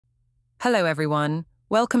Hello everyone,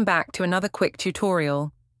 welcome back to another quick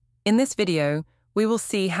tutorial. In this video, we will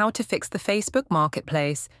see how to fix the Facebook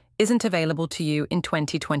Marketplace isn't available to you in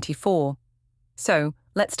 2024. So,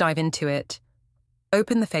 let's dive into it.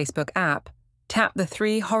 Open the Facebook app, tap the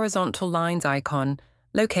three horizontal lines icon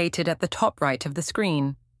located at the top right of the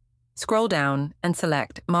screen. Scroll down and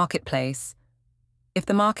select Marketplace. If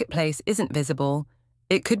the Marketplace isn't visible,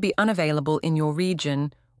 it could be unavailable in your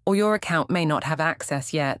region or your account may not have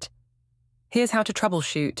access yet. Here's how to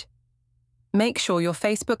troubleshoot. Make sure your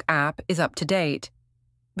Facebook app is up to date.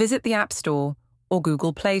 Visit the App Store or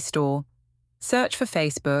Google Play Store. Search for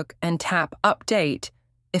Facebook and tap Update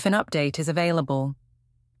if an update is available.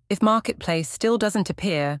 If Marketplace still doesn't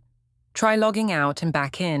appear, try logging out and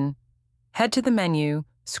back in. Head to the menu,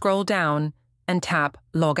 scroll down, and tap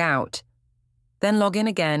Log Out. Then log in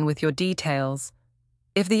again with your details.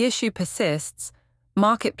 If the issue persists,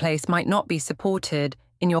 Marketplace might not be supported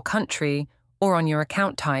in your country or on your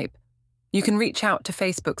account type. You can reach out to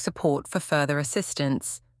Facebook support for further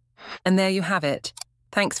assistance. And there you have it.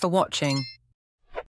 Thanks for watching.